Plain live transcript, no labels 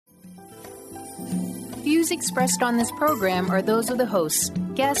Views expressed on this program are those of the host,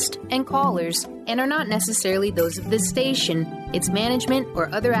 guest, and callers, and are not necessarily those of this station, its management,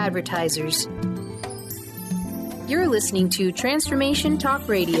 or other advertisers. You're listening to Transformation Talk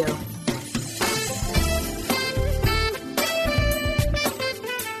Radio.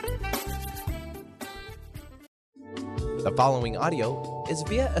 The following audio is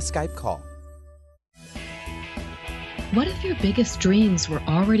via a Skype call. What if your biggest dreams were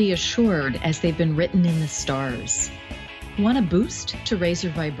already assured as they've been written in the stars? Want a boost to raise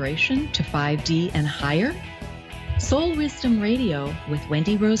your vibration to 5D and higher? Soul Wisdom Radio with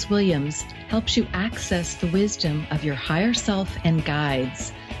Wendy Rose Williams helps you access the wisdom of your higher self and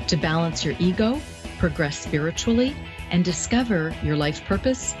guides to balance your ego, progress spiritually, and discover your life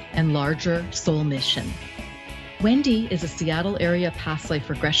purpose and larger soul mission. Wendy is a Seattle area past life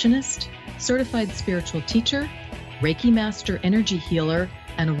regressionist, certified spiritual teacher, Reiki Master Energy Healer,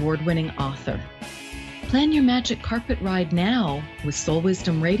 and award-winning author. Plan your magic carpet ride now with Soul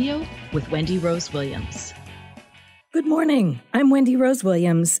Wisdom Radio with Wendy Rose Williams. Good morning. I'm Wendy Rose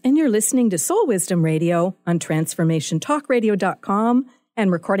Williams, and you're listening to Soul Wisdom Radio on TransformationTalkRadio.com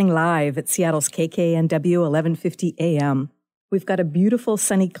and recording live at Seattle's KKNW 1150 AM. We've got a beautiful,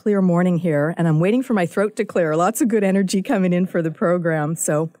 sunny, clear morning here, and I'm waiting for my throat to clear. Lots of good energy coming in for the program,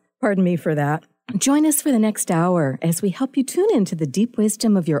 so pardon me for that. Join us for the next hour as we help you tune into the deep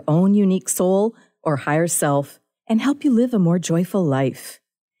wisdom of your own unique soul or higher self and help you live a more joyful life.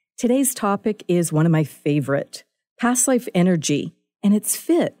 Today's topic is one of my favorite, past life energy, and it's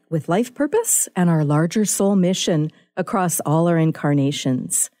fit with life purpose and our larger soul mission across all our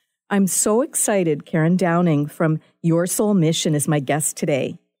incarnations. I'm so excited Karen Downing from Your Soul Mission is my guest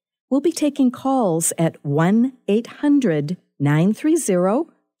today. We'll be taking calls at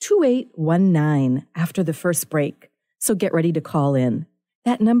 1-800-930-2819 after the first break, so get ready to call in.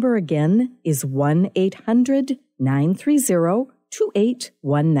 That number again is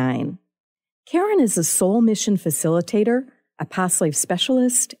 1-800-930-2819. Karen is a soul mission facilitator, a past life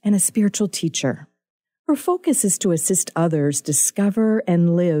specialist, and a spiritual teacher. Her focus is to assist others discover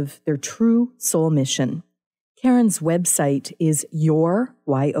and live their true soul mission. Karen's website is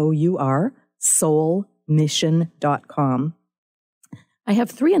soulmission.com. I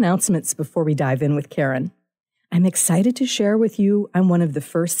have 3 announcements before we dive in with Karen. I'm excited to share with you I'm one of the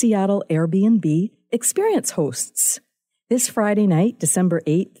first Seattle Airbnb experience hosts. This Friday night, December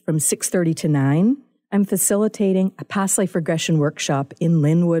 8th, from 6:30 to 9, I'm facilitating a past life regression workshop in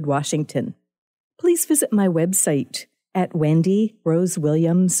Lynnwood, Washington. Please visit my website at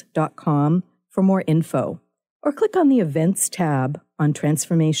wendyrosewilliams.com for more info, or click on the events tab on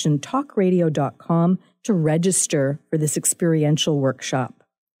transformationtalkradio.com to register for this experiential workshop.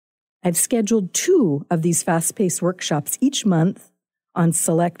 I've scheduled 2 of these fast-paced workshops each month on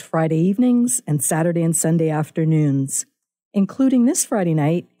select Friday evenings and Saturday and Sunday afternoons, including this Friday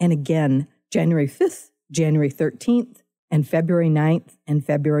night and again January 5th, January 13th, and February 9th and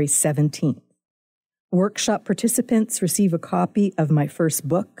February 17th. Workshop participants receive a copy of my first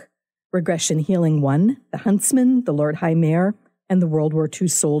book, Regression Healing 1, The Huntsman, the Lord High Mayor, and the World War II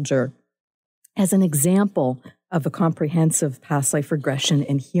Soldier, as an example of a comprehensive past life regression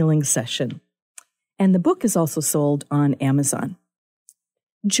and healing session. And the book is also sold on Amazon.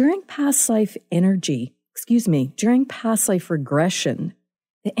 During past life regression,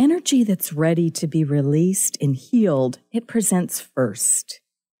 the energy that's ready to be released and healed, it presents first.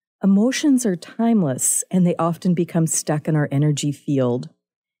 Emotions are timeless, and they often become stuck in our energy field.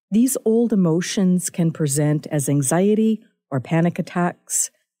 These old emotions can present as anxiety or panic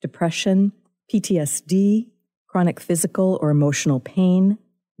attacks, depression, PTSD, chronic physical or emotional pain,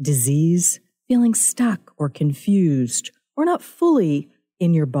 disease, feeling stuck or confused, or not fully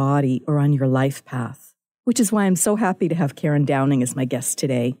in your body or on your life path, which is why I'm so happy to have Karen Downing as my guest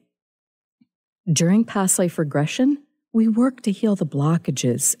today. During past life regression, we work to heal the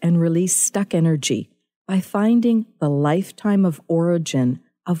blockages and release stuck energy by finding the lifetime of origin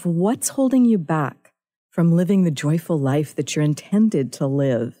of what's holding you back from living the joyful life that you're intended to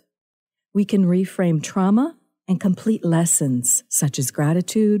live. We can reframe trauma and complete lessons such as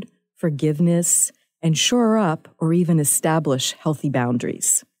gratitude, forgiveness, and shore up or even establish healthy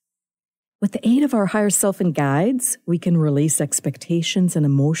boundaries. With the aid of our higher self and guides, we can release expectations and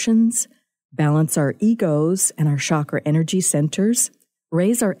emotions, balance our egos and our chakra energy centers,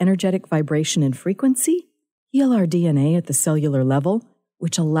 raise our energetic vibration and frequency, heal our DNA at the cellular level,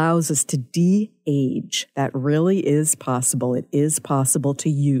 which allows us to de-age. That really is possible. It is possible to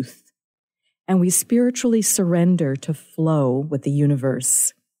youth. And we spiritually surrender to flow with the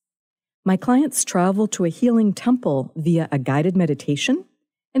universe. My clients travel to a healing temple via a guided meditation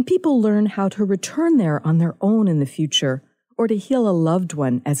and people learn how to return there on their own in the future or to heal a loved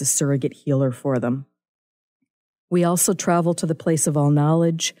one as a surrogate healer for them. We also travel to the place of all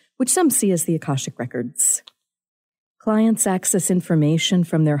knowledge, which some see as the Akashic Records. Clients access information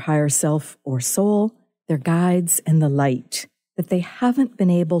from their higher self or soul, their guides, and the light that they haven't been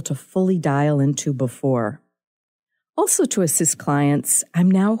able to fully dial into before. Also, to assist clients, I'm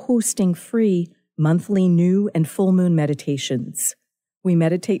now hosting free monthly new and full moon meditations. We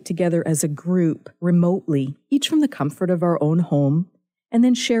meditate together as a group, remotely, each from the comfort of our own home, and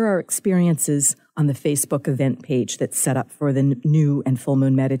then share our experiences on the Facebook event page that's set up for the new and full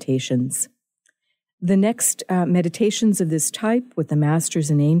moon meditations. The next meditations of this type with the Masters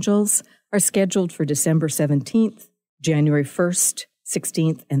and Angels are scheduled for December 17th, January 1st,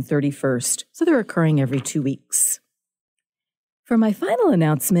 16th, and 31st, so they're occurring every 2 weeks. For my final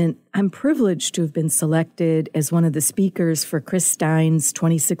announcement, I'm privileged to have been selected as one of the speakers for Chris Stein's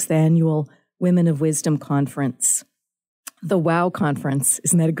 26th Annual Women of Wisdom Conference. The WOW Conference,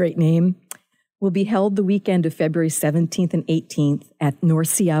 isn't that a great name? Will be held the weekend of February 17th and 18th at North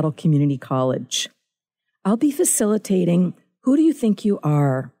Seattle Community College. I'll be facilitating Who Do You Think You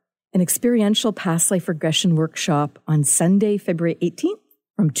Are? An experiential past life regression workshop on Sunday, February 18th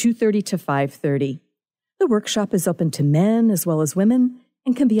from 2:30 to 5:30. The workshop is open to men as well as women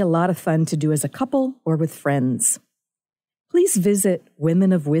and can be a lot of fun to do as a couple or with friends. Please visit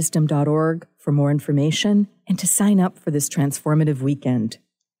womenofwisdom.org for more information and to sign up for this transformative weekend.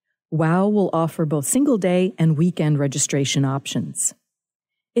 WOW will offer both single day and weekend registration options.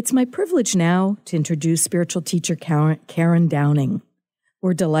 It's my privilege now to introduce spiritual teacher Karen Downing.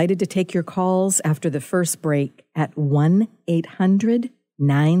 We're delighted to take your calls after the first break at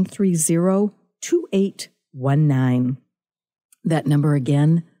 1-800-930-2819. That number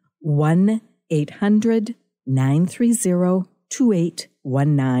again,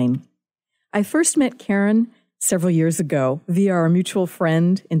 1-800-930-2819. I first met Karen several years ago via our mutual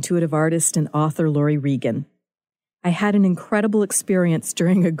friend, intuitive artist, and author Lori Regan. I had an incredible experience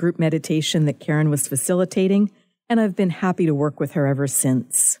during a group meditation that Karen was facilitating, and I've been happy to work with her ever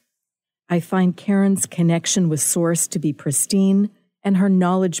since. I find Karen's connection with Source to be pristine, and her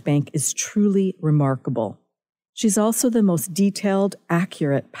knowledge bank is truly remarkable. She's also the most detailed,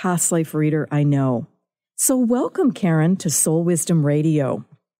 accurate past life reader I know. So welcome, Karen, to Soul Wisdom Radio.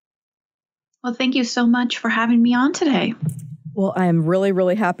 Well, thank you so much for having me on today. Well, I am really,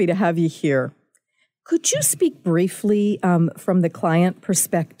 really happy to have you here. Could you speak briefly from the client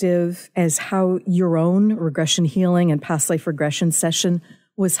perspective as how your own regression healing and past life regression session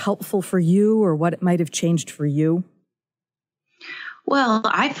was helpful for you or what it might have changed for you? Well,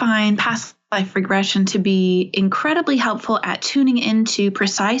 I find past life regression to be incredibly helpful at tuning into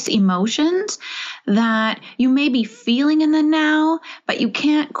precise emotions that you may be feeling in the now, but you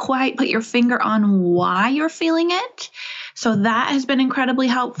can't quite put your finger on why you're feeling it. So that has been incredibly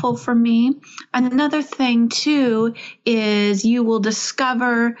helpful for me. Another thing, too, is you will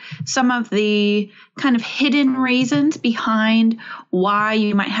discover some of the kind of hidden reasons behind why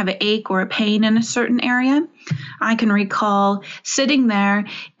you might have an ache or a pain in a certain area. I can recall sitting there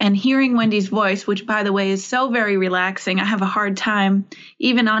and hearing Wendy's voice, which, by the way, is so very relaxing. I have a hard time.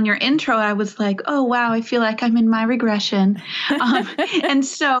 Even on your intro, I was like, oh, wow, I feel like I'm in my regression. And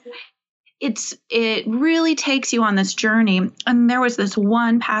so it really takes you on this journey. And there was this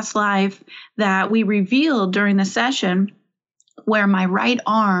one past life that we revealed during the session where my right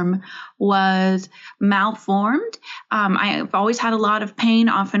arm was malformed. I've always had a lot of pain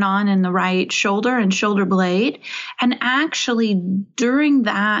off and on in the right shoulder and shoulder blade. And actually, during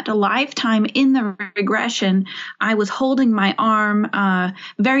that lifetime in the regression, I was holding my arm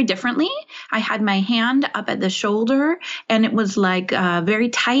very differently. I had my hand up at the shoulder, and it was like very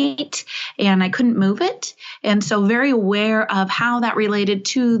tight, and I couldn't move it. And so very aware of how that related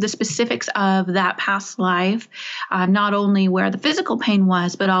to the specifics of that past life, not only where the physical pain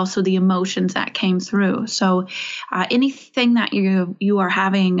was, but also the emotions that came through. So anything that you are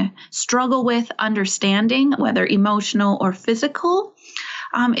having struggle with understanding, whether emotional or physical,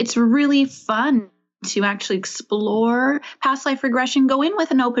 it's really fun to actually explore past life regression, go in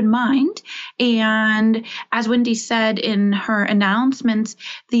with an open mind. And as Wendy said in her announcements,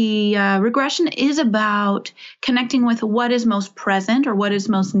 the regression is about connecting with what is most present or what is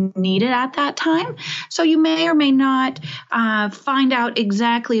most needed at that time. So you may or may not find out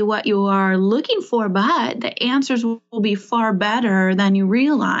exactly what you are looking for, but the answers will be far better than you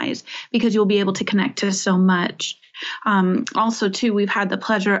realize because you'll be able to connect to so much. Also, too, we've had the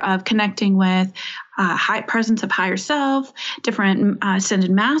pleasure of connecting with high presence of higher self, different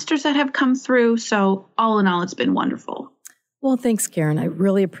ascended masters that have come through. So all in all, it's been wonderful. Well, thanks, Karen. I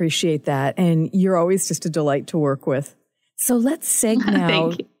really appreciate that. And you're always just a delight to work with. So let's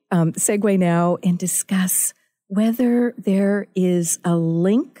segue now and discuss whether there is a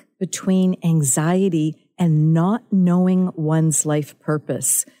link between anxiety and not knowing one's life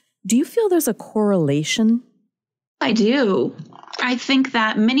purpose. Do you feel there's a correlation? I do. I think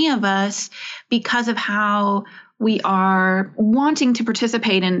that many of us, because of how we are wanting to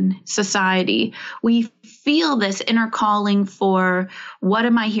participate in society, we feel this inner calling for what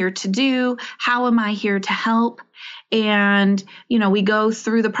am I here to do? How am I here to help? And, we go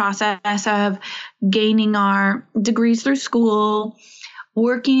through the process of gaining our degrees through school,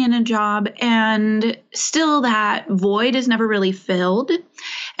 working in a job, and still that void is never really filled.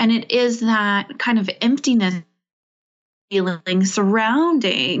 And it is that kind of emptiness feeling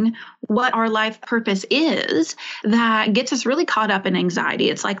surrounding what our life purpose is that gets us really caught up in anxiety.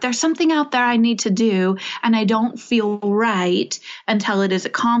 It's like there's something out there I need to do, and I don't feel right until it is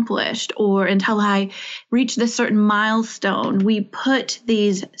accomplished or until I reach this certain milestone. We put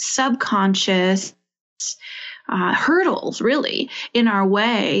these subconscious hurdles really in our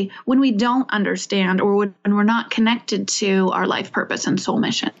way when we don't understand or when we're not connected to our life purpose and soul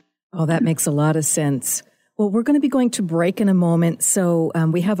mission. Oh, that makes a lot of sense. Well, we're going to be going to break in a moment. So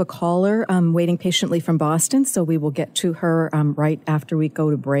we have a caller waiting patiently from Boston. So we will get to her right after we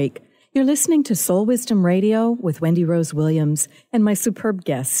go to break. You're listening to Soul Wisdom Radio with Wendy Rose Williams and my superb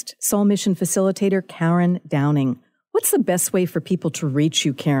guest, Soul Mission Facilitator Karen Downing. What's the best way for people to reach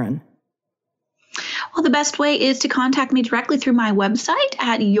you, Karen? Well, the best way is to contact me directly through my website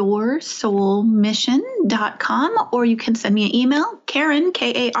at yoursoulmission.com, or you can send me an email, Karen,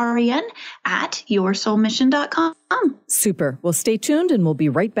 Karen, at yoursoulmission.com. Super. Well, stay tuned and we'll be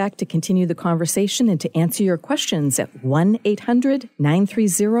right back to continue the conversation and to answer your questions at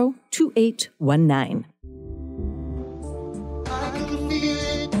 1-800-930-2819.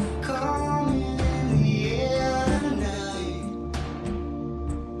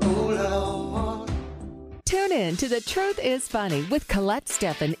 Tune in to The Truth is Funny with Colette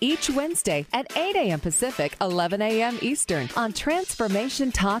Steffen each Wednesday at 8 a.m. Pacific, 11 a.m. Eastern on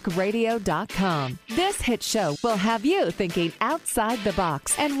TransformationTalkRadio.com. This hit show will have you thinking outside the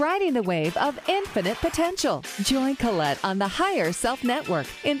box and riding the wave of infinite potential. Join Colette on the Higher Self Network,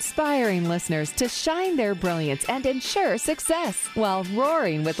 inspiring listeners to shine their brilliance and ensure success while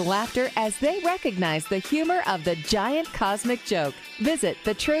roaring with laughter as they recognize the humor of the giant cosmic joke. Visit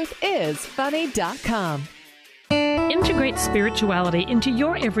thetruthисfunny.com. Integrate spirituality into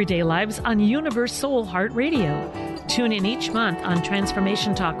your everyday lives on Universe Soul Heart Radio. Tune in each month on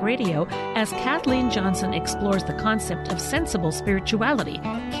Transformation Talk Radio as Kathleen Johnson explores the concept of sensible spirituality,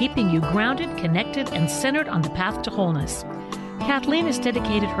 keeping you grounded, connected, and centered on the path to wholeness. Kathleen has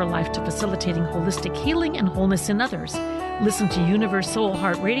dedicated her life to facilitating holistic healing and wholeness in others. Listen to Universe Soul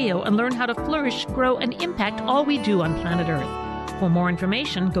Heart Radio and learn how to flourish, grow, and impact all we do on planet Earth. For more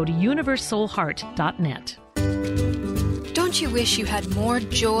information, go to universesoulheart.net. Don't you wish you had more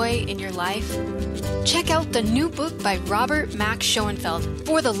joy in your life? Check out the new book by Robert Max Schoenfeld,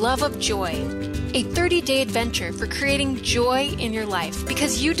 For the Love of Joy, a 30-day adventure for creating joy in your life,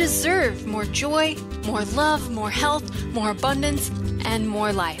 because you deserve more joy, more love, more health, more abundance, and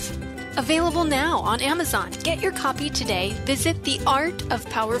more life. Available now on Amazon. Get your copy today. Visit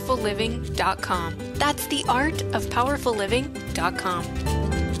theartofpowerfulliving.com. That's theartofpowerfulliving.com.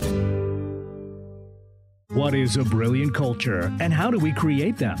 What is a brilliant culture, and how do we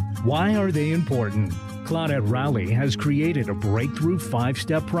create them? Why are they important? Claudette Rowley has created a breakthrough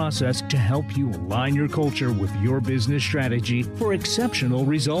 5-step process to help you align your culture with your business strategy for exceptional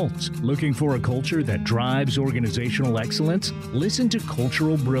results. Looking for a culture that drives organizational excellence? Listen to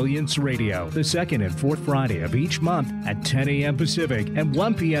Cultural Brilliance Radio, the second and fourth Friday of each month at 10 a.m. Pacific and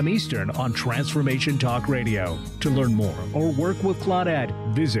 1 p.m. Eastern on Transformation Talk Radio. To learn more or work with Claudette,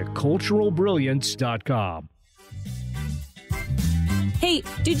 visit culturalbrilliance.com. Hey,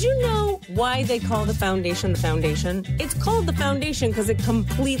 did you know why they call the foundation the foundation? It's called the foundation because it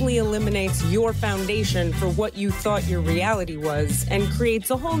completely eliminates your foundation for what you thought your reality was and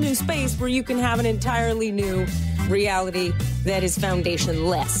creates a whole new space where you can have an entirely new reality that is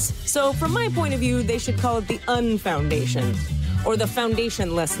foundationless. So from my point of view, they should call it the unfoundation or the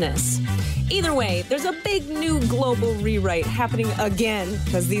foundationlessness. Either way, there's a big new global rewrite happening again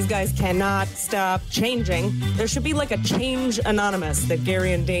because these guys cannot stop changing. There should be like a Change Anonymous that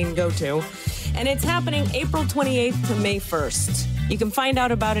Gary and Dane go to. And it's happening April 28th to May 1st. You can find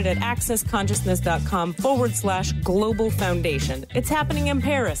out about it at accessconsciousness.com/global foundation. It's happening in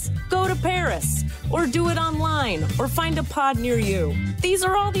Paris. Go to Paris or do it online or find a pod near you. These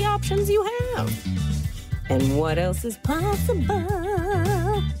are all the options you have. And what else is possible?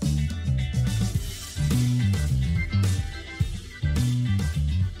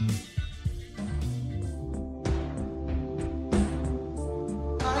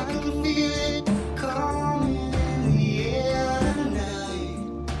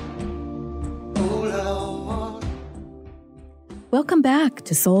 Welcome back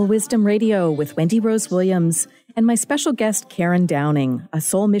to Soul Wisdom Radio with Wendy Rose Williams and my special guest, Karen Downing, a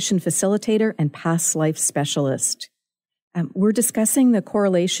soul mission facilitator and past life specialist. We're discussing the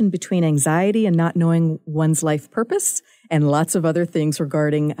correlation between anxiety and not knowing one's life purpose and lots of other things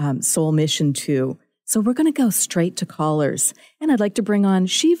regarding soul mission too. So we're going to go straight to callers. And I'd like to bring on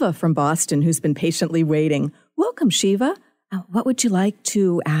Shiva from Boston, who's been patiently waiting. Welcome, Shiva. What would you like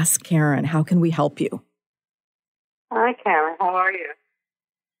to ask Karen? How can we help you? Hi, Karen. How are you?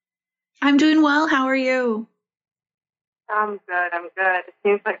 I'm doing well. How are you? I'm good. It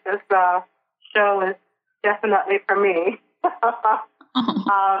seems like this show is definitely for me.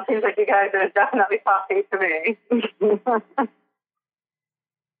 Seems like you guys are definitely talking to me.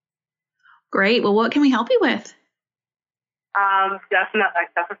 Great. Well, what can we help you with? Definitely, I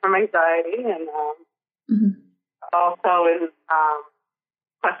suffer from anxiety and also in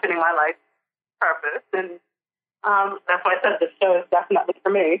questioning my life purpose. And that's why I said the show is definitely for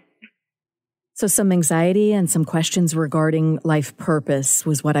me. So some anxiety and some questions regarding life purpose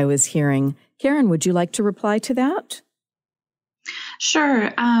was what I was hearing. Karen, would you like to reply to that?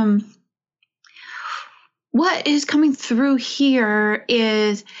 Sure. What is coming through here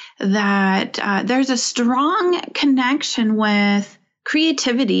is that there's a strong connection with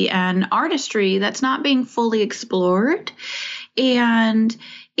creativity and artistry that's not being fully explored. And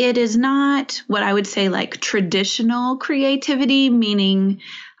it is not what I would say like traditional creativity, meaning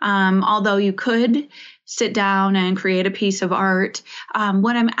although you could sit down and create a piece of art,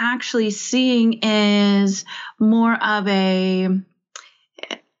 what I'm actually seeing is more of a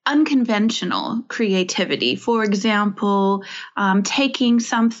unconventional creativity. For example, taking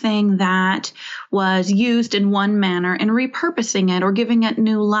something that was used in one manner and repurposing it or giving it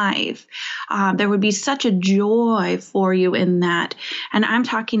new life. There would be such a joy for you in that. And I'm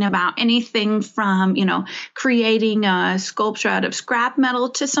talking about anything from, creating a sculpture out of scrap metal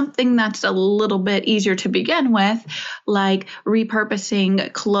to something that's a little bit easier to begin with, like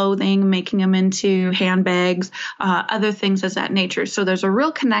repurposing clothing, making them into handbags, other things of that nature. So there's a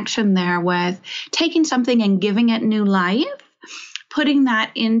real connection there with taking something and giving it new life, putting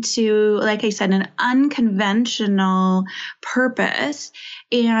that into, like I said, an unconventional purpose.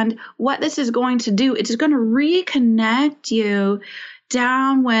 And what this is going to do, it's going to reconnect you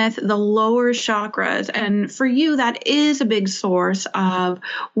down with the lower chakras. And for you, that is a big source of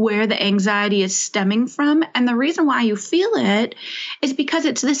where the anxiety is stemming from. And the reason why you feel it is because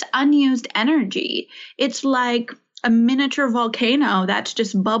it's this unused energy. It's like a miniature volcano that's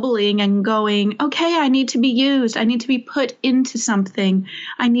just bubbling and going, okay, I need to be used. I need to be put into something.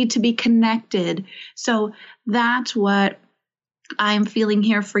 I need to be connected. So that's what I'm feeling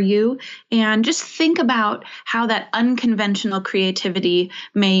here for you. And just think about how that unconventional creativity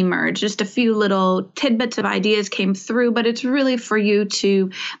may emerge. Just a few little tidbits of ideas came through, but it's really for you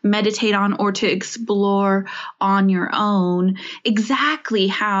to meditate on or to explore on your own exactly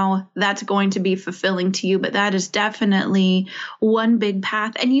how that's going to be fulfilling to you. But that is definitely one big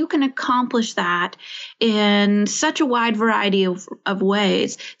path. And you can accomplish that in such a wide variety of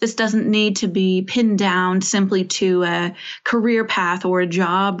ways. This doesn't need to be pinned down simply to a career path or a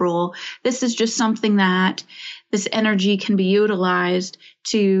job role. This is just something that this energy can be utilized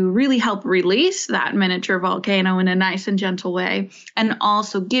to really help release that miniature volcano in a nice and gentle way, and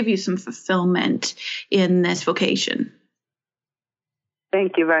also give you some fulfillment in this vocation.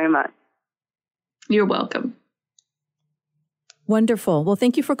 Thank you very much. You're welcome. Wonderful. Well,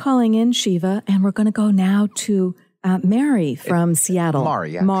 thank you for calling in, Shiva. And we're going to go now to Mary from Seattle.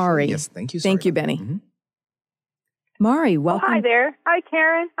 Mari, actually. Mari. Yes, thank you. Thank you, Benny. Mm-hmm. Mari, welcome. Hi there. Hi,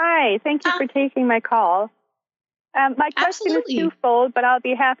 Karen. Hi. Thank you for taking my call. My question is twofold, but I'll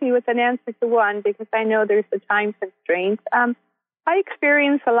be happy with an answer to one because I know there's a time constraint. I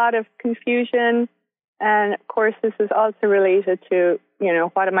experience a lot of confusion, and of course, this is also related to,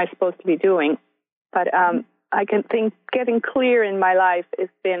 what am I supposed to be doing? But I can think getting clear in my life has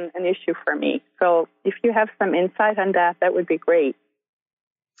been an issue for me. So if you have some insight on that, that would be great.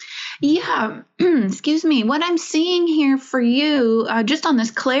 Yeah, excuse me. What I'm seeing here for you, just on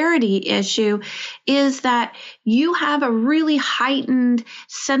this clarity issue, is that you have a really heightened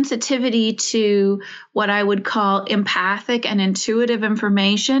sensitivity to what I would call empathic and intuitive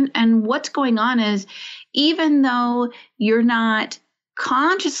information. And what's going on is, even though you're not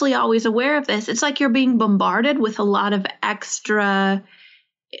consciously always aware of this, it's like you're being bombarded with a lot of extra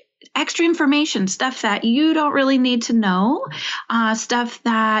information, stuff that you don't really need to know, stuff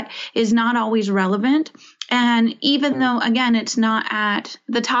that is not always relevant. And even though, again, it's not at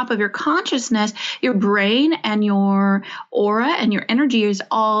the top of your consciousness, your brain and your aura and your energy is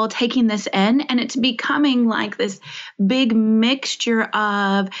all taking this in, and it's becoming like this big mixture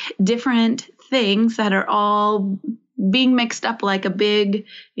of different things that are all being mixed up like a big,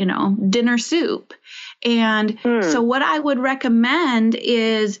 dinner soup. And so what I would recommend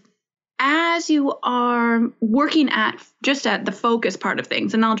is, as you are working at the focus part of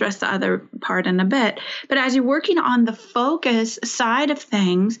things, and I'll address the other part in a bit, but as you're working on the focus side of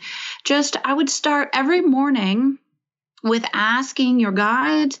things, I would start every morning with asking your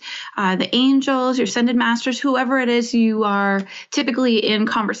guides, the angels, your ascended masters, whoever it is you are typically in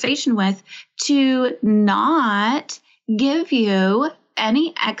conversation with, to not give you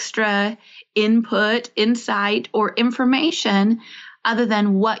any extra input, insight, or information other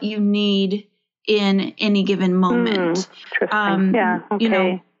than what you need in any given moment.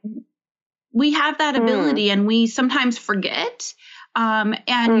 Okay. We have that ability, and we sometimes forget.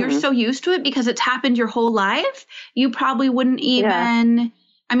 And you're so used to it because it's happened your whole life. You probably wouldn't even,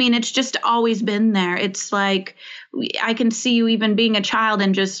 it's just always been there. It's like, I can see you even being a child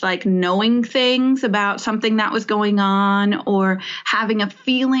and just like knowing things about something that was going on, or having a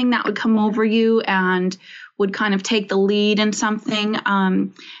feeling that would come over you and would kind of take the lead in something.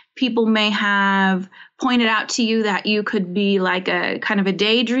 People may have pointed out to you that you could be like a kind of a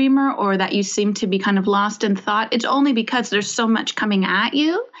daydreamer, or that you seem to be kind of lost in thought. It's only because there's so much coming at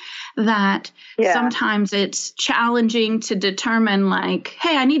you that sometimes it's challenging to determine, like,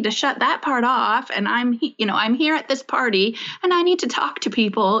 hey, I need to shut that part off, and I'm here at this party and I need to talk to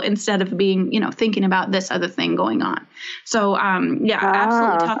people instead of being, thinking about this other thing going on. So,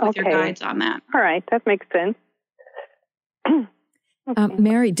 absolutely talk with your guides on that. All right. That makes sense.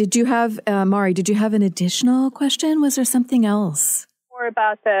 Mary, did you have an additional question? Was there something else? More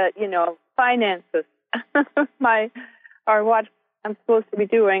about the, finances, or what I'm supposed to be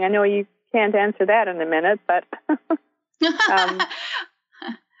doing. I know you can't answer that in a minute, but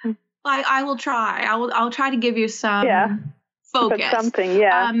I will try. I'll try to give you some focus.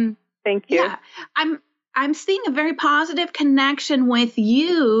 Something, thank you. Yeah, I'm seeing a very positive connection with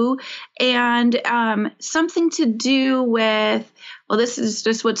you, and something to do with, this is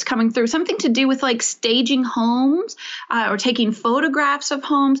just what's coming through, something to do with like staging homes, or taking photographs of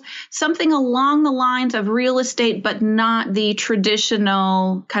homes, something along the lines of real estate, but not the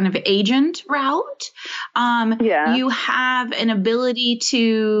traditional kind of agent route. You have an ability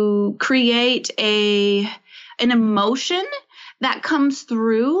to create an emotion that comes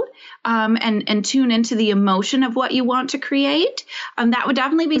through, and tune into the emotion of what you want to create. That would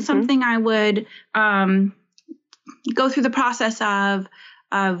definitely be something I would go through the process of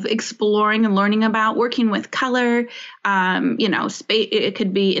exploring and learning about, working with color. It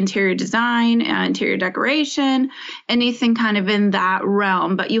could be interior design, interior decoration, anything kind of in that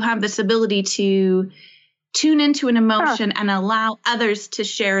realm. But you have this ability to tune into an emotion and allow others to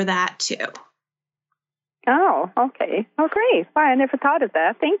share that too. Oh, okay. Oh, great. Well, I never thought of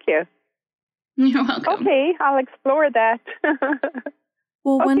that. Thank you. You're welcome. Okay, I'll explore that.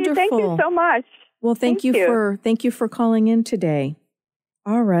 Well, wonderful. Thank you so much. Well, thank you for calling in today.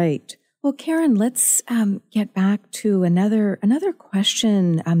 All right. Well, Karen, let's get back to another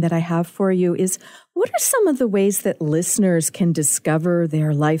question that I have for you is, what are some of the ways that listeners can discover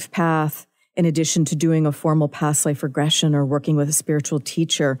their life path in addition to doing a formal past life regression or working with a spiritual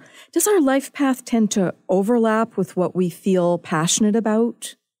teacher? Does our life path tend to overlap with what we feel passionate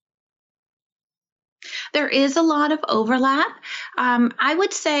about? There is a lot of overlap. I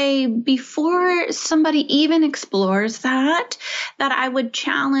would say before somebody even explores that I would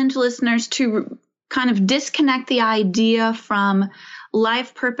challenge listeners to kind of disconnect the idea from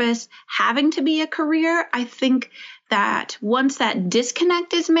life purpose having to be a career. I think that once that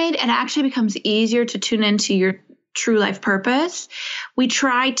disconnect is made, it actually becomes easier to tune into your true life purpose. We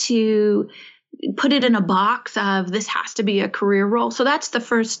try to put it in a box of this has to be a career role. So that's the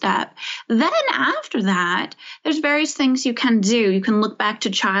first step. Then after that, there's various things you can do. You can look back to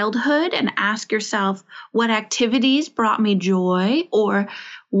childhood and ask yourself, what activities brought me joy, or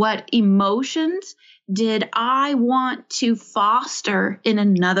what emotions did I want to foster in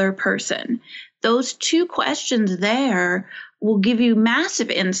another person? Those two questions there will give you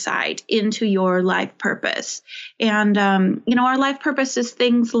massive insight into your life purpose. And, our life purpose is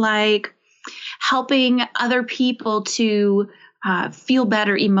things like helping other people to feel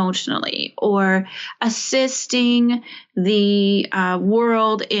better emotionally, or assisting the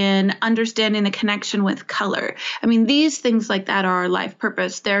world in understanding the connection with color. I mean, these things like that are our life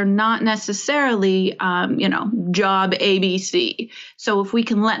purpose. They're not necessarily, job ABC. So if we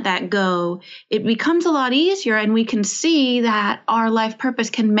can let that go, it becomes a lot easier, and we can see that our life purpose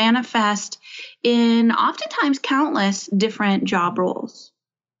can manifest in oftentimes countless different job roles.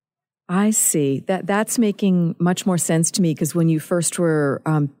 I see. That's making much more sense to me, because when you first were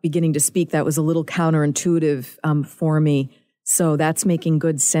beginning to speak, that was a little counterintuitive for me. So that's making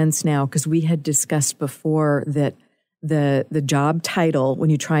good sense now, because we had discussed before that the job title, when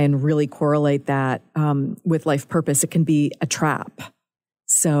you try and really correlate that with life purpose, it can be a trap.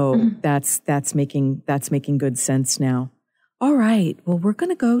 So that's making good sense now. All right. Well, we're going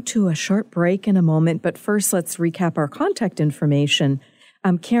to go to a short break in a moment, but first let's recap our contact information.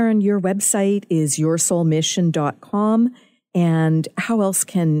 Karen, your website is yoursoulmission.com. And how else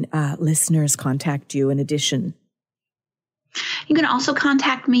can listeners contact you in addition? You can also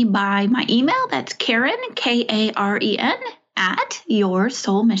contact me by my email. That's Karen, Karen, at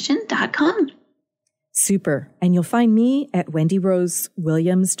yoursoulmission.com. Super. And you'll find me at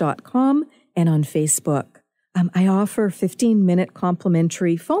wendyrosewilliams.com and on Facebook. I offer 15-minute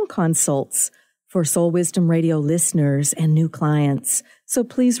complimentary phone consults for Soul Wisdom Radio listeners and new clients. So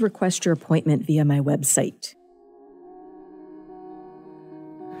please request your appointment via my website.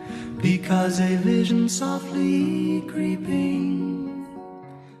 Because a vision softly creeping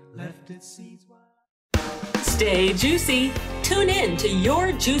left its seeds wide. Stay juicy. Tune in to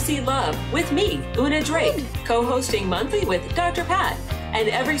Your Juicy Love with me, Una Drake, co-hosting monthly with Dr. Pat, and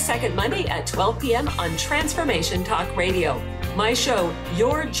every second Monday at 12 p.m. on Transformation Talk Radio. My show,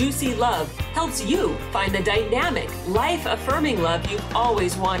 Your Juicy Love, helps you find the dynamic, life-affirming love you've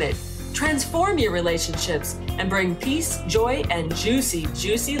always wanted. Transform your relationships and bring peace, joy, and juicy,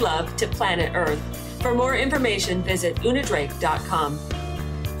 juicy love to planet Earth. For more information, visit unadrake.com.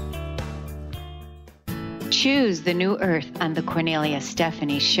 Choose the new earth on the Cornelia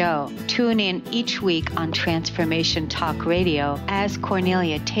Stephanie Show. Tune in each week on Transformation Talk Radio as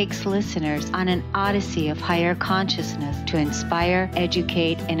Cornelia takes listeners on an odyssey of higher consciousness to inspire,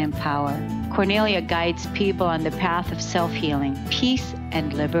 educate, and empower. Cornelia guides people on the path of self-healing, peace,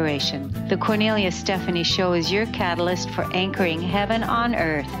 and liberation. The Cornelia Stephanie Show is your catalyst for anchoring heaven on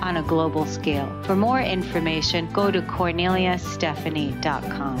earth on a global scale. For more information, go to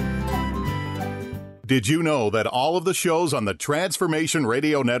corneliastephanie.com. Did you know that all of the shows on the Transformation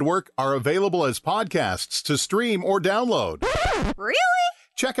Radio Network are available as podcasts to stream or download? Really?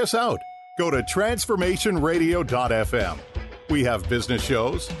 Check us out. Go to transformationradio.fm. We have business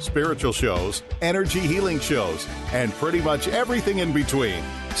shows, spiritual shows, energy healing shows, and pretty much everything in between.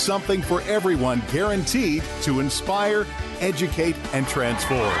 Something for everyone, guaranteed to inspire, educate, and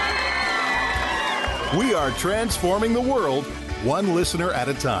transform. We are transforming the world, one listener at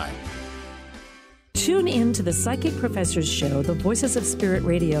a time. Tune in to the Psychic Professors Show, The Voices of Spirit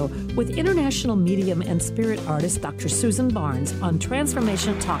Radio, with international medium and spirit artist Dr. Susan Barnes on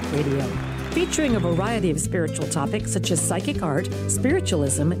Transformation Talk Radio, featuring a variety of spiritual topics such as psychic art,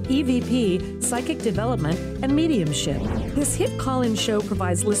 spiritualism, EVP, psychic development, and mediumship. This hit call-in show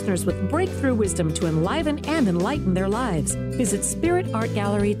provides listeners with breakthrough wisdom to enliven and enlighten their lives. Visit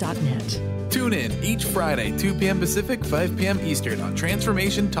spiritartgallery.net. Tune in each Friday, 2 p.m. Pacific, 5 p.m. Eastern on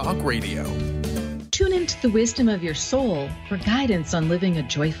Transformation Talk Radio. Tune into the wisdom of your soul for guidance on living a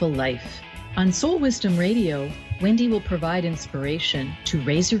joyful life. On Soul Wisdom Radio, Wendy will provide inspiration to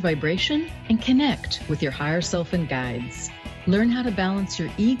raise your vibration and connect with your higher self and guides. Learn how to balance your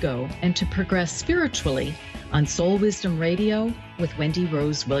ego and to progress spiritually on Soul Wisdom Radio with Wendy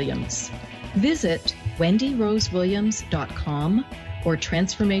Rose Williams. Visit wendyrosewilliams.com or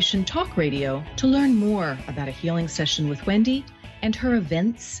Transformation Talk Radio to learn more about a healing session with Wendy and her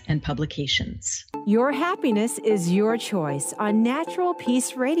events and publications. Your happiness is your choice on Natural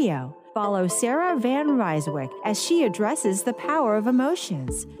Peace Radio. Follow Sarah Van Ryswick as she addresses the power of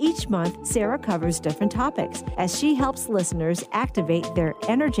emotions. Each month, Sarah covers different topics as she helps listeners activate their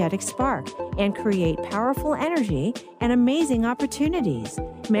energetic spark and create powerful energy and amazing opportunities.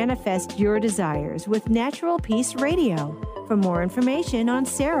 Manifest your desires with Natural Peace Radio. For more information on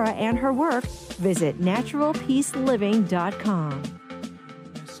Sarah and her work, visit naturalpeaceliving.com.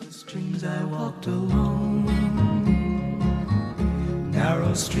 Streams I walked alone,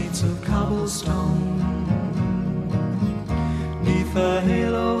 narrow streets of cobblestone, neath the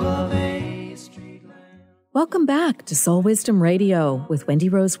halo of a street lamp. Welcome back to Soul Wisdom Radio with Wendy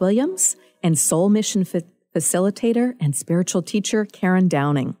Rose Williams and Soul Mission Facilitator and Spiritual Teacher Karen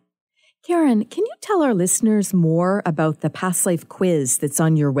Downing. Karen, can you tell our listeners more about the past life quiz that's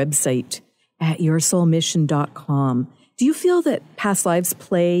on your website at yoursoulmission.com? Do you feel that past lives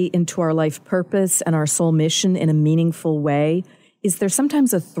play into our life purpose and our soul mission in a meaningful way? Is there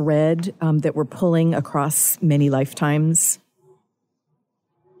sometimes a thread that we're pulling across many lifetimes?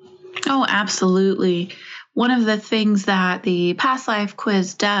 Oh, absolutely. One of the things that the past life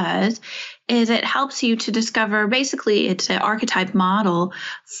quiz does is it helps you to discover, basically it's an archetype model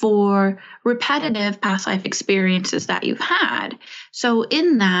for repetitive past life experiences that you've had. So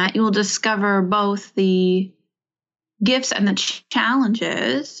in that, you'll discover both the gifts and the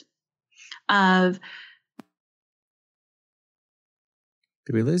challenges of...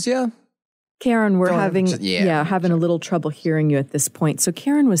 Did we lose you? Karen, we're having a little trouble hearing you at this point. So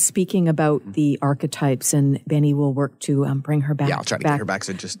Karen was speaking about the archetypes, and Benny will work to bring her back. Yeah, I'll try to get her back.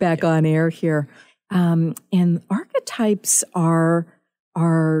 So just back on air here. And archetypes are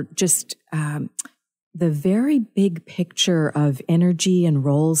just the very big picture of energy and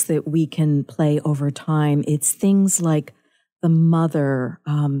roles that we can play over time. It's things like the mother,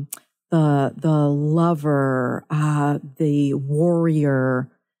 the lover, the warrior.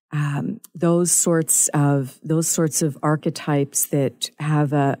 Those sorts of archetypes that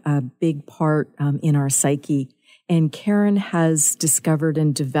have a big part in our psyche. And Karen has discovered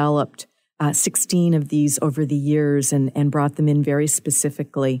and developed 16 of these over the years and brought them in very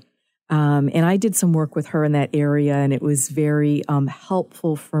specifically. And I did some work with her in that area, and it was very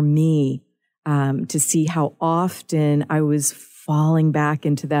helpful for me to see how often I was falling back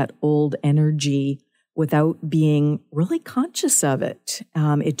into that old energy without being really conscious of it.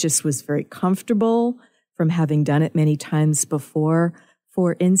 It just was very comfortable from having done it many times before.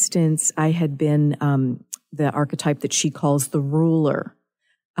 For instance, I had been the archetype that she calls the ruler.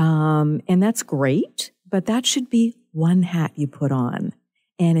 And that's great, but that should be one hat you put on.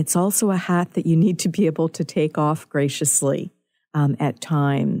 And it's also a hat that you need to be able to take off graciously at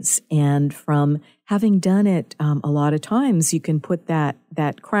times. And from having done it a lot of times, you can put that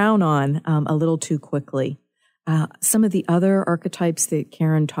crown on a little too quickly. Some of the other archetypes that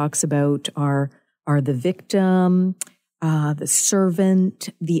Karen talks about are the victim, the servant,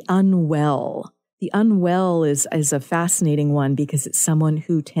 the unwell. The unwell is a fascinating one because it's someone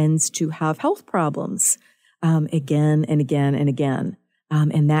who tends to have health problems again and again and again.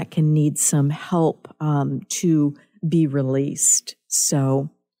 And that can need some help to be released.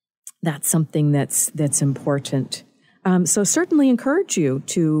 So that's something that's important. So certainly encourage you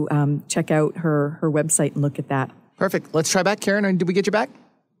to check out her website and look at that. Perfect. Let's try back, Karen. Did we get you back?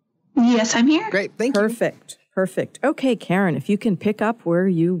 Yes, I'm here. Great. Thank you. Perfect. Okay, Karen, if you can pick up where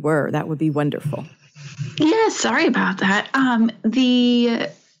you were, that would be wonderful. Yeah, sorry about that. The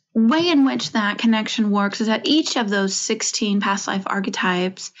way in which that connection works is that each of those 16 past life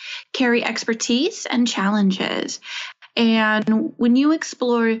archetypes carry expertise and challenges. And when you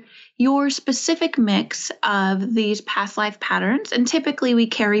explore your specific mix of these past life patterns, and typically we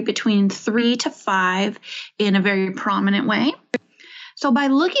carry between 3 to 5 in a very prominent way. So by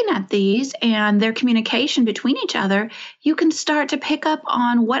looking at these and their communication between each other, you can start to pick up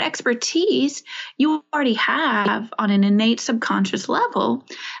on what expertise you already have on an innate subconscious level.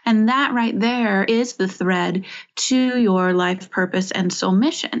 And that right there is the thread to your life purpose and soul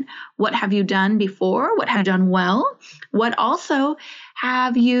mission. What have you done before? What have you done well? What also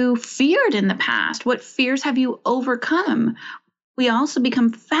have you feared in the past? What fears have you overcome? We also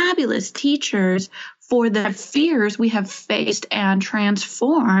become fabulous teachers for the fears we have faced and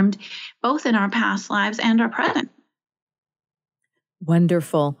transformed both in our past lives and our present.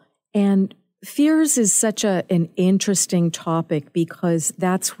 Wonderful. And fears is such an interesting topic because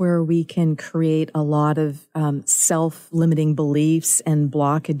that's where we can create a lot of self-limiting beliefs and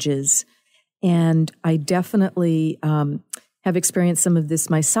blockages. And I definitely have experienced some of this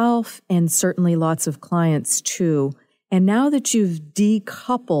myself and certainly lots of clients too. And now that you've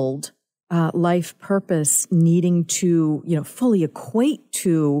decoupled life purpose needing to, fully equate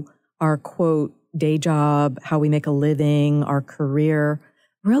to our quote, day job, how we make a living, our career,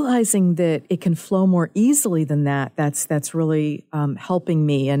 realizing that it can flow more easily than that. That's really helping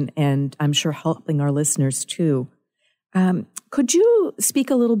me and I'm sure helping our listeners too. Could you speak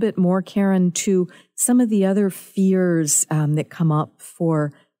a little bit more, Karen, to some of the other fears that come up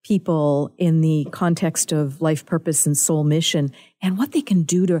for people in the context of life purpose and soul mission and what they can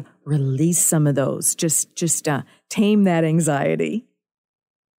do to release some of those, just tame that anxiety?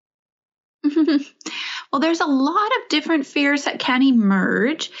 Well, there's a lot of different fears that can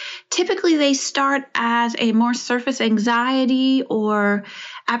emerge. Typically, they start as a more surface anxiety or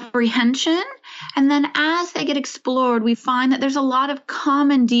apprehension, And then as they get explored, we find that there's a lot of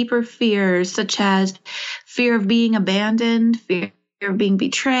common deeper fears, such as fear of being abandoned, fear of being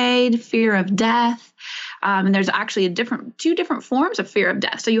betrayed, fear of death. And there's actually two different forms of fear of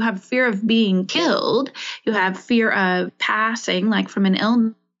death. So you have fear of being killed, you have fear of passing, like from an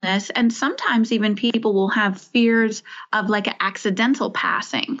illness, and sometimes even people will have fears of like an accidental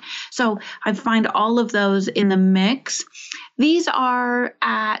passing. So I find all of those in the mix. These are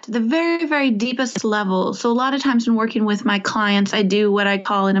at the very, very deepest level. So a lot of times when working with my clients, I do what I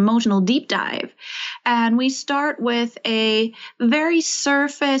call an emotional deep dive. And we start with a very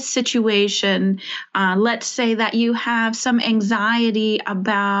surface situation. Let's say that you have some anxiety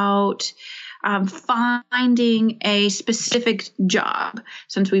about finding a specific job,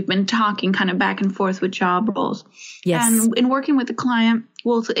 since we've been talking kind of back and forth with job roles. Yes. And in working with the client,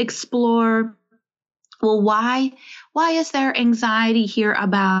 we'll explore, well, why is there anxiety here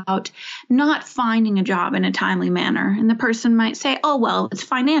about not finding a job in a timely manner? And the person might say, oh, well, it's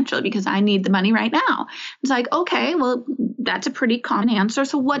financial because I need the money right now. It's like, okay, well, that's a pretty common answer.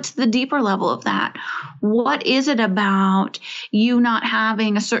 So what's the deeper level of that? What is it about you not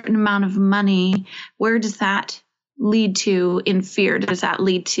having a certain amount of money? Where does that lead to in fear? Does that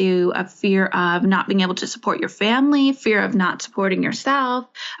lead to a fear of not being able to support your family, fear of not supporting yourself,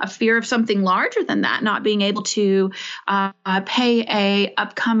 a fear of something larger than that, not being able to pay a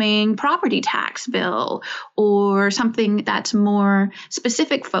upcoming property tax bill, or something that's more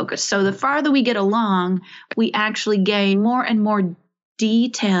specific focus? So the farther we get along, we actually gain more and more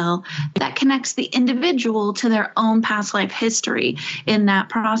detail that connects the individual to their own past life history in that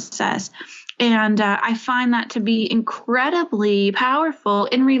process. And I find that to be incredibly powerful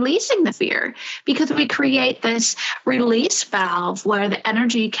in releasing the fear, because we create this release valve where the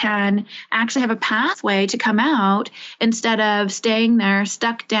energy can actually have a pathway to come out, instead of staying there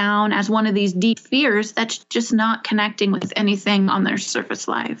stuck down as one of these deep fears that's just not connecting with anything on their surface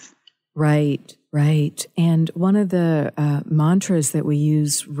life. Right, right. And one of the mantras that we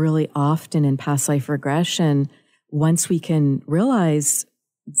use really often in past life regression, once we can realize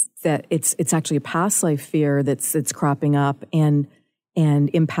that it's actually a past life fear that's cropping up and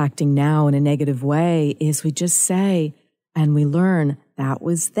impacting now in a negative way, is we just say, and we learn, that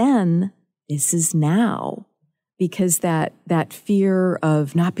was then, this is now. Because that fear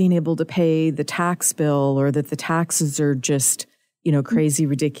of not being able to pay the tax bill, or that the taxes are just, crazy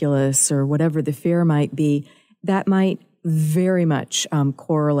ridiculous, or whatever the fear might be, that might very much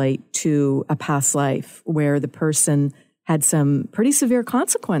correlate to a past life where the person had some pretty severe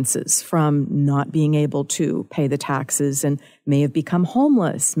consequences from not being able to pay the taxes, and may have become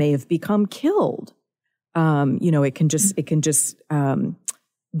homeless, may have become killed. It can just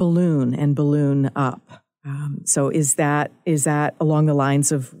balloon and balloon up. So is that along the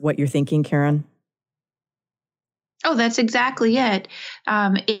lines of what you're thinking, Karen? Oh, that's exactly it.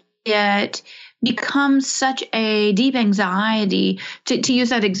 It becomes such a deep anxiety, to use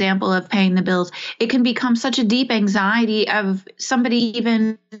that example of paying the bills. It can become such a deep anxiety of somebody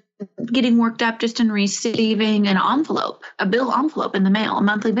even getting worked up just in receiving an envelope, a bill envelope in the mail, a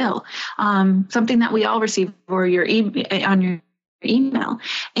monthly bill, something that we all receive or on your email.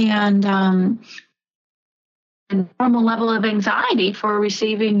 And normal level of anxiety for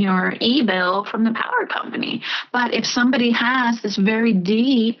receiving your e-bill from the power company. But if somebody has this very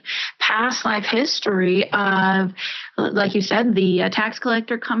deep past life history of, like you said, the tax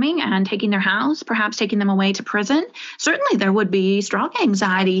collector coming and taking their house, perhaps taking them away to prison, certainly there would be strong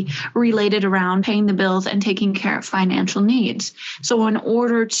anxiety related around paying the bills and taking care of financial needs. So in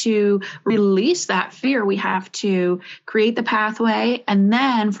order to release that fear, we have to create the pathway, and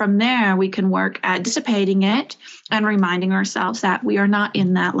then from there we can work at dissipating it and reminding ourselves that we are not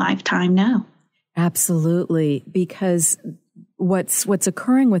in that lifetime now. Absolutely. Because what's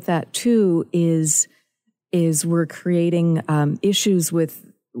occurring with that too is we're creating issues with,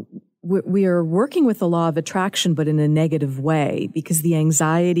 we are working with the law of attraction, but in a negative way, because the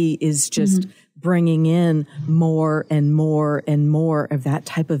anxiety is just bringing in more and more and more of that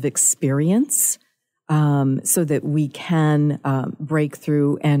type of experience, so that we can break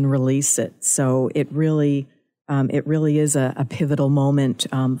through and release it. So it really is a pivotal moment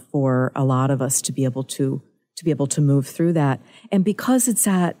for a lot of us to be able to move through that. And because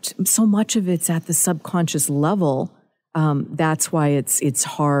so much of it's at the subconscious level, that's why it's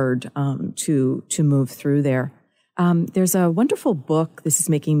hard to move through there. There's a wonderful book, this is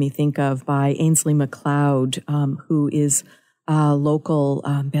making me think of, by Ainsley MacLeod, who is a local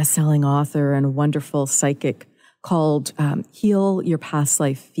best-selling author and a wonderful psychic, called Heal Your Past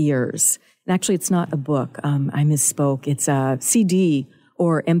Life Fears. And actually, it's not a book. I misspoke. It's a CD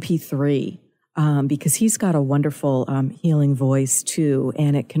or MP3. because he's got a wonderful healing voice too,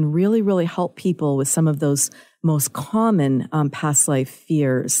 and it can really, really help people with some of those most common past life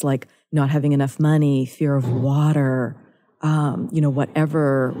fears, like not having enough money, fear of water,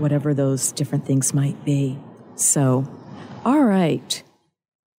 whatever those different things might be. So, all right.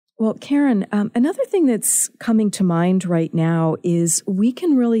 Well, Karen, another thing that's coming to mind right now is we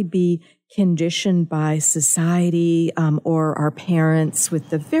can really be conditioned by society or our parents with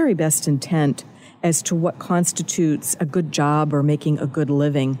the very best intent as to what constitutes a good job or making a good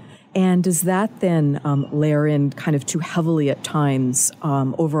living. And does that then layer in kind of too heavily at times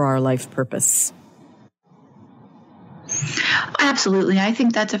over our life purpose? Absolutely. I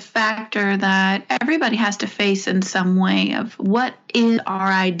think that's a factor that everybody has to face in some way of what is our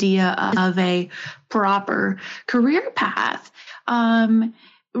idea of a proper career path.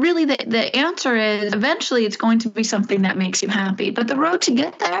 Really, the answer is eventually it's going to be something that makes you happy, but the road to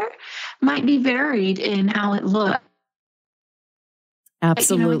get there might be varied in how it looks.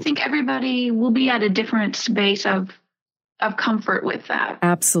 Absolutely. I think everybody will be at a different space of comfort with that.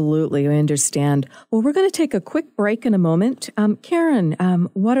 Absolutely. I understand. Well, we're going to take a quick break in a moment. Karen,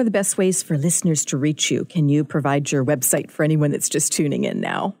 what are the best ways for listeners to reach you? Can you provide your website for anyone that's just tuning in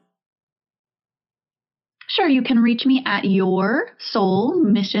now? Sure. You can reach me at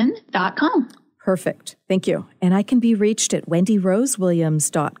yoursoulmission.com. Perfect. Thank you. And I can be reached at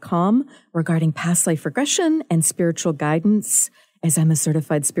wendyrosewilliams.com regarding past life regression and spiritual guidance, as I'm a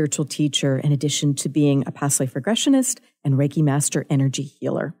certified spiritual teacher in addition to being a past life regressionist and Reiki Master energy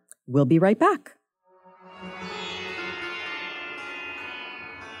healer. We'll be right back.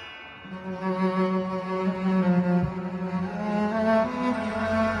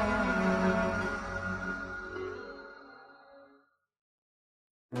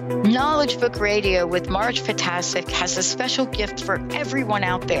 Knowledge Book Radio with Marge Potasic has a special gift for everyone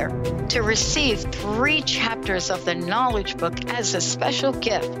out there. To receive 3 chapters of the Knowledge Book as a special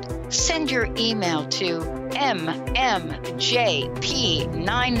gift, send your email to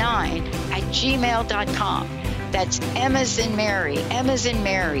mmjp99@gmail.com. That's M as in Mary,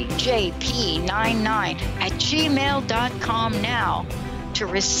 JP99@gmail.com now to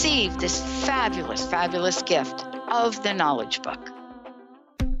receive this fabulous, fabulous gift of the Knowledge Book.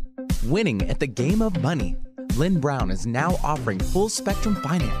 Winning at the game of money. Lynn Brown is now offering Full Spectrum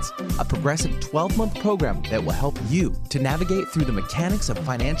Finance, a progressive 12-month program that will help you to navigate through the mechanics of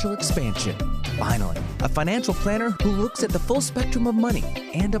financial expansion. Finally, a financial planner who looks at the full spectrum of money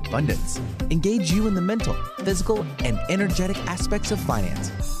and abundance. Engage you in the mental, physical, and energetic aspects of finance.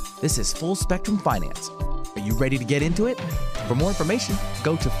 This is Full Spectrum Finance. Are you ready to get into it? For more information,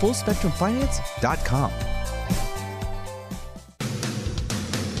 go to fullspectrumfinance.com.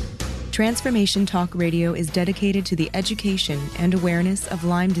 Transformation Talk Radio is dedicated to the education and awareness of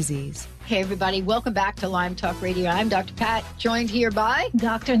Lyme disease. Hey, everybody. Welcome back to Lyme Talk Radio. I'm Dr. Pat, joined here by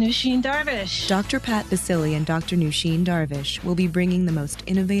Dr. Nusheen Darvish. Dr. Pat Basili and Dr. Nusheen Darvish will be bringing the most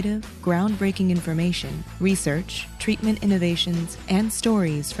innovative, groundbreaking information, research, treatment innovations, and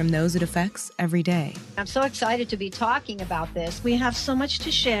stories from those it affects every day. I'm so excited to be talking about this. We have so much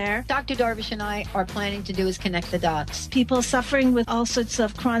to share. Dr. Darvish and I are planning to do is connect the dots. People suffering with all sorts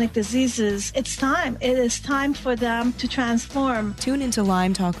of chronic diseases, it's time. It is time for them to transform. Tune into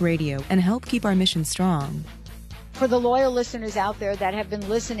Lyme Talk Radio and help keep our mission strong. For the loyal listeners out there that have been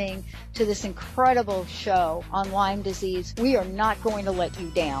listening to this incredible show on Lyme disease, we are not going to let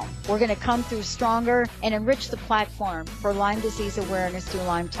you down. We're going to come through stronger and enrich the platform for Lyme disease awareness through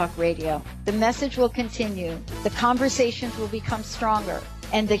Lyme Talk Radio. The message will continue, the conversations will become stronger,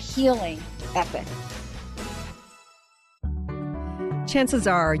 and the healing epic. Chances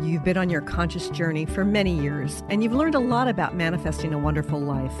are you've been on your conscious journey for many years, and you've learned a lot about manifesting a wonderful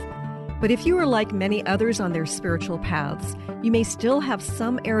life. But if you are like many others on their spiritual paths, you may still have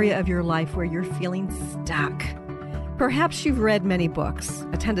some area of your life where you're feeling stuck. Perhaps you've read many books,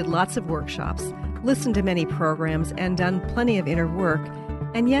 attended lots of workshops, listened to many programs, and done plenty of inner work,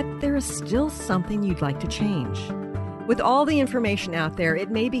 and yet there is still something you'd like to change. With all the information out there,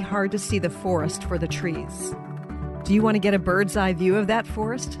 it may be hard to see the forest for the trees. Do you want to get a bird's eye view of that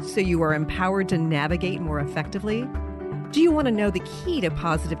forest so you are empowered to navigate more effectively? Do you want to know the key to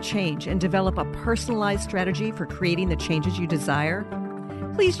positive change and develop a personalized strategy for creating the changes you desire?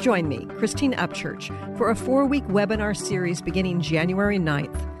 Please join me, Christine Upchurch, for a 4-week webinar series beginning January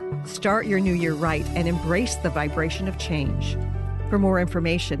 9th. Start your new year right and embrace the vibration of change. For more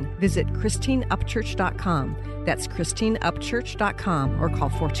information, visit ChristineUpchurch.com. That's ChristineUpchurch.com or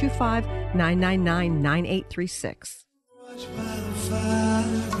call 425-999-9836.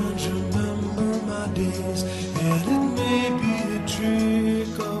 And it may be a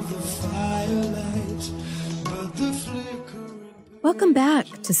trick of the firelight. Welcome back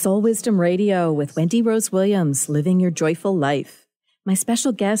to Soul Wisdom Radio with Wendy Rose Williams, Living Your Joyful Life. My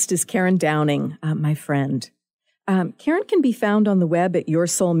special guest is Karen Downing, my friend. Karen can be found on the web at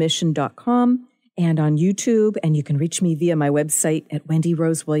yoursoulmission.com and on YouTube, and you can reach me via my website at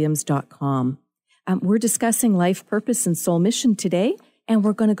wendyrosewilliams.com. We're discussing life purpose and soul mission today, and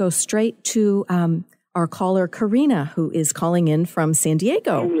we're going to go straight to our caller, Karina, who is calling in from San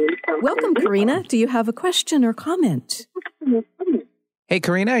Diego. Welcome, Karina. Do you have a question or comment? Hey,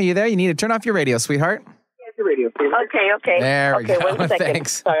 Karina, are you there? You need to turn off your radio, sweetheart. Okay. There we go. 1 second.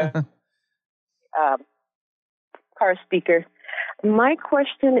 Thanks. Sorry. Car speaker. My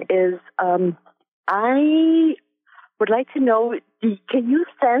question is, I would like to know, can you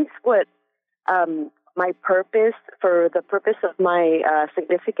sense what my purpose, for the purpose of my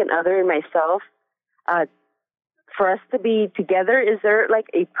significant other and myself, for us to be together? Is there like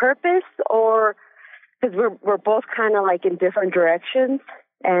a purpose, or because we're both kind of like in different directions,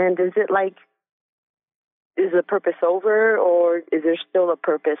 and is the purpose over, or is there still a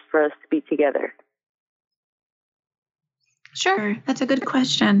purpose for us to be together? Sure, that's a good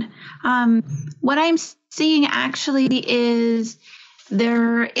question. What I'm seeing actually is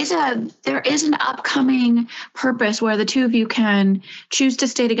there is an upcoming purpose where the two of you can choose to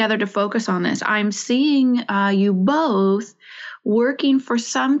stay together to focus on this. I'm seeing you both working for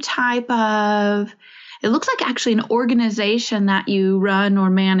some type of, it looks like actually an organization that you run or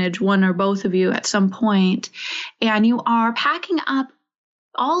manage, one or both of you at some point, and you are packing up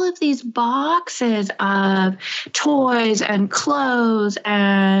all of these boxes of toys and clothes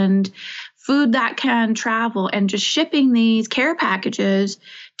and food that can travel, and just shipping these care packages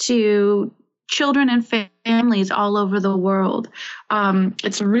to children and families all over the world.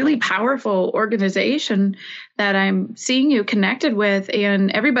 It's a really powerful organization that I'm seeing you connected with,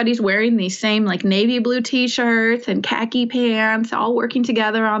 and everybody's wearing these same like navy blue t-shirts and khaki pants, all working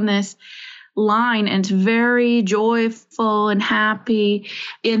together on this line, and it's very joyful and happy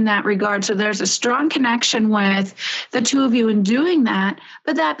in that regard. So there's a strong connection with the two of you in doing that.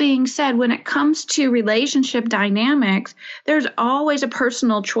 But that being said, when it comes to relationship dynamics, there's always a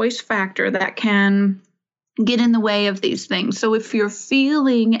personal choice factor that can get in the way of these things. So if you're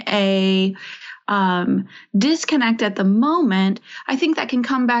feeling a disconnect at the moment, I think that can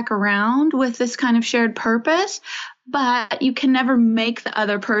come back around with this kind of shared purpose. But you can never make the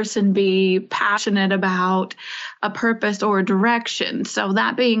other person be passionate about a purpose or a direction. So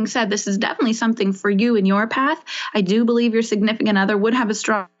that being said, this is definitely something for you in your path. I do believe your significant other would have a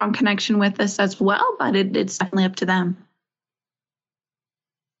strong connection with this as well, but it's definitely up to them.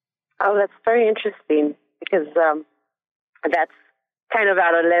 Oh, that's very interesting, because that's kind of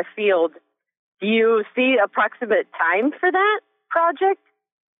out of left field. Do you see approximate time for that project?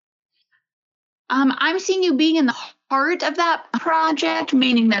 I'm seeing you being in the heart of that project,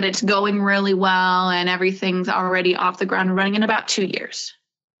 meaning that it's going really well and everything's already off the ground and running in about 2 years.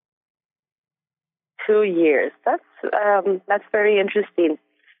 2 years. That's very interesting,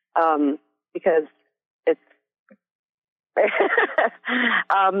 because it's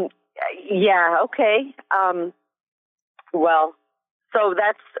yeah, okay. Well, so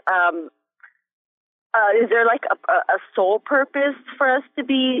that's is there like a soul purpose for us to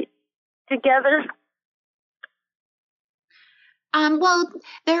be together? Well,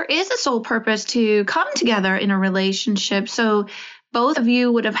 there is a soul purpose to come together in a relationship. So both of you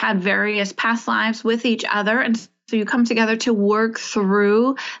would have had various past lives with each other, and so you come together to work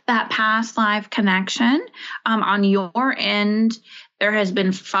through that past life connection. On your end, there has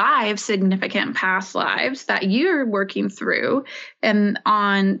been 5 significant past lives that you're working through. And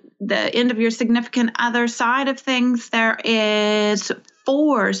on the end of your significant other side of things, there is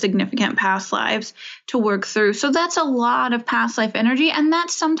 4 significant past lives to work through. So that's a lot of past life energy. And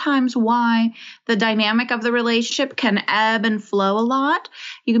that's sometimes why the dynamic of the relationship can ebb and flow a lot.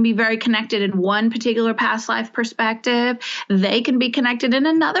 You can be very connected in one particular past life perspective. They can be connected in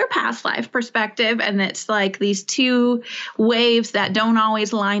another past life perspective. And it's like these 2 waves that don't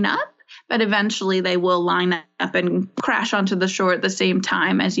always line up, but eventually they will line up and crash onto the shore at the same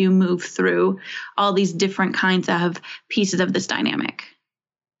time as you move through all these different kinds of pieces of this dynamic.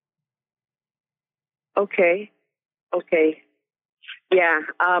 Okay. Yeah,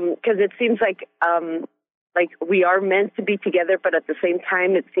 because it seems like we are meant to be together, but at the same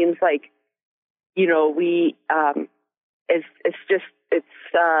time, it seems like, you know, we it's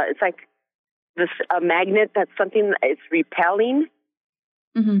like this a magnet that's something that it's repelling.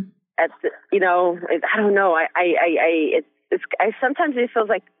 Mm-hmm. That's, you know, I don't know. I sometimes it feels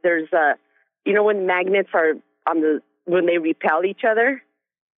like there's you know, when magnets are when they repel each other.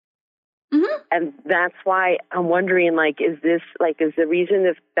 And that's why I'm wondering, is the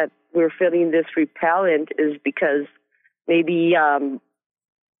reason that we're feeling this repellent is because maybe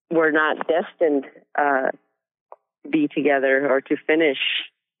we're not destined to be together or to finish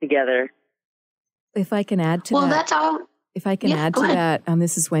together. If I can add to that. Well, that's all. If I can add to that,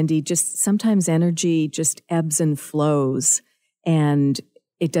 this is Wendy, just sometimes energy just ebbs and flows, and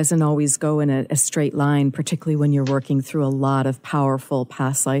it doesn't always go in a straight line, particularly when you're working through a lot of powerful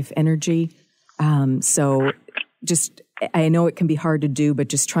past life energy. So just, I know it can be hard to do, but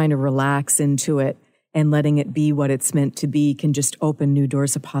just trying to relax into it and letting it be what it's meant to be can just open new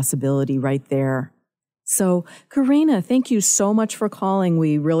doors of possibility right there. So, Karina, thank you so much for calling.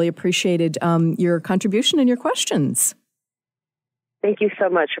 We really appreciated your contribution and your questions. Thank you so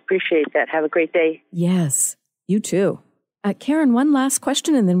much. Appreciate that. Have a great day. Yes, you too. Karen, one last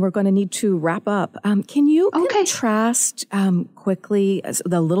question, and then we're going to need to wrap up. Can you contrast quickly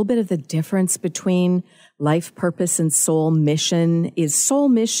a little bit of the difference between life purpose and soul mission? Is soul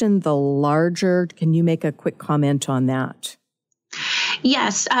mission the larger? Can you make a quick comment on that?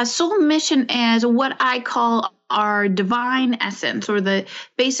 Yes, soul mission is what I call our divine essence, or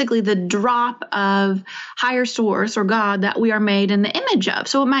basically the drop of higher source or God that we are made in the image of.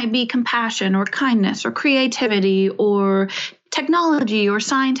 So it might be compassion or kindness or creativity or technology or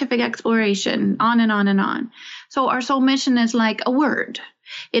scientific exploration, on and on and on. So our soul mission is like a word.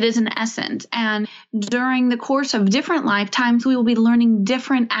 It is an essence. And during the course of different lifetimes, we will be learning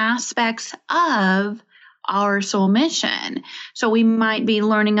different aspects of our soul mission. So we might be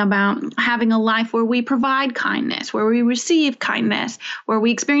learning about having a life where we provide kindness, where we receive kindness, where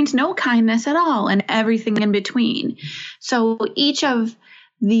we experience no kindness at all, and everything in between. So each of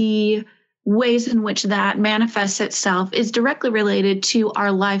the ways in which that manifests itself is directly related to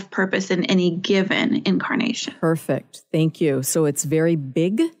our life purpose in any given incarnation. Perfect. Thank you. So it's very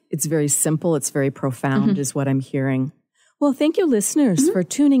big, it's very simple, it's very profound is what I'm hearing. Well, thank you, listeners, for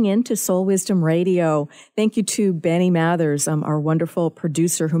tuning in to Soul Wisdom Radio. Thank you to Benny Mathers, our wonderful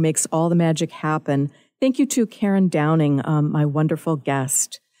producer who makes all the magic happen. Thank you to Karen Downing, my wonderful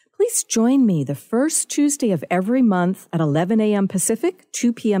guest. Please join me the first Tuesday of every month at 11 a.m. Pacific,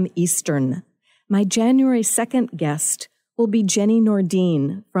 2 p.m. Eastern. My January 2nd guest will be Jenny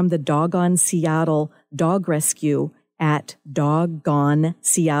Nordine from the Doggone Seattle Dog Rescue at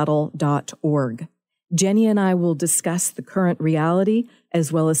doggoneseattle.org. Jenny and I will discuss the current reality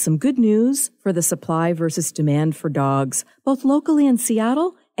as well as some good news for the supply versus demand for dogs, both locally in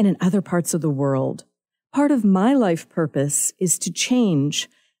Seattle and in other parts of the world. Part of my life purpose is to change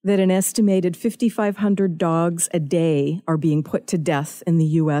that an estimated 5,500 dogs a day are being put to death in the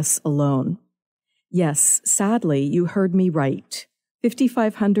U.S. alone. Yes, sadly, you heard me right.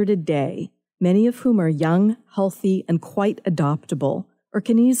 5,500 a day, many of whom are young, healthy, and quite adoptable, or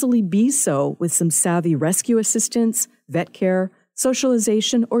can easily be so with some savvy rescue assistance, vet care,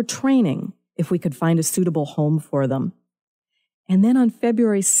 socialization, or training if we could find a suitable home for them. And then on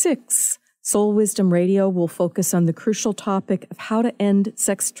February 6th, Soul Wisdom Radio will focus on the crucial topic of how to end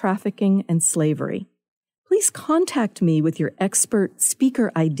sex trafficking and slavery. Please contact me with your expert speaker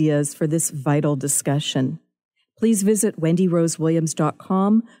ideas for this vital discussion. Please visit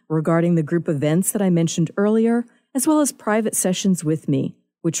wendyrosewilliams.com regarding the group events that I mentioned earlier, as well as private sessions with me,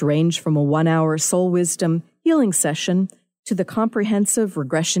 which range from a 1-hour soul wisdom healing session to the comprehensive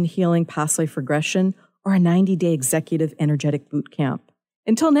regression healing past life regression or a 90-day executive energetic boot camp.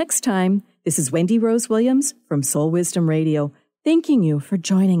 Until next time, this is Wendy Rose Williams from Soul Wisdom Radio, thanking you for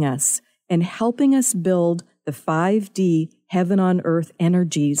joining us and helping us build the 5D heaven on earth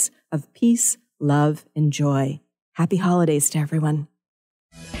energies of peace, love, and joy. Happy holidays to everyone.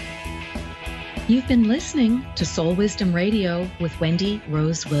 You've been listening to Soul Wisdom Radio with Wendy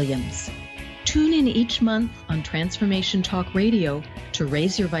Rose Williams. Tune in each month on Transformation Talk Radio to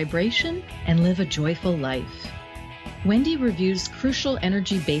raise your vibration and live a joyful life. Wendy reviews crucial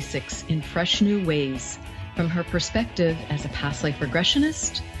energy basics in fresh new ways from her perspective as a past life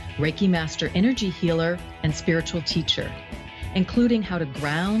regressionist, Reiki master energy healer, and spiritual teacher, including how to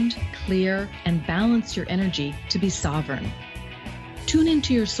ground, clear, and balance your energy to be sovereign. Tune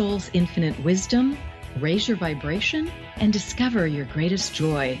into your soul's infinite wisdom, raise your vibration, and discover your greatest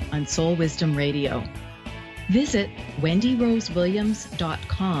joy on Soul Wisdom Radio. Visit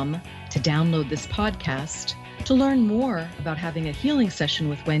wendyrosewilliams.com to download this podcast, to learn more about having a healing session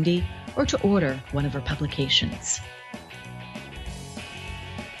with Wendy, or to order one of her publications.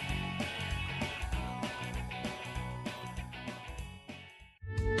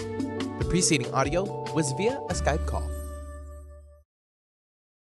 The preceding audio was via a Skype call.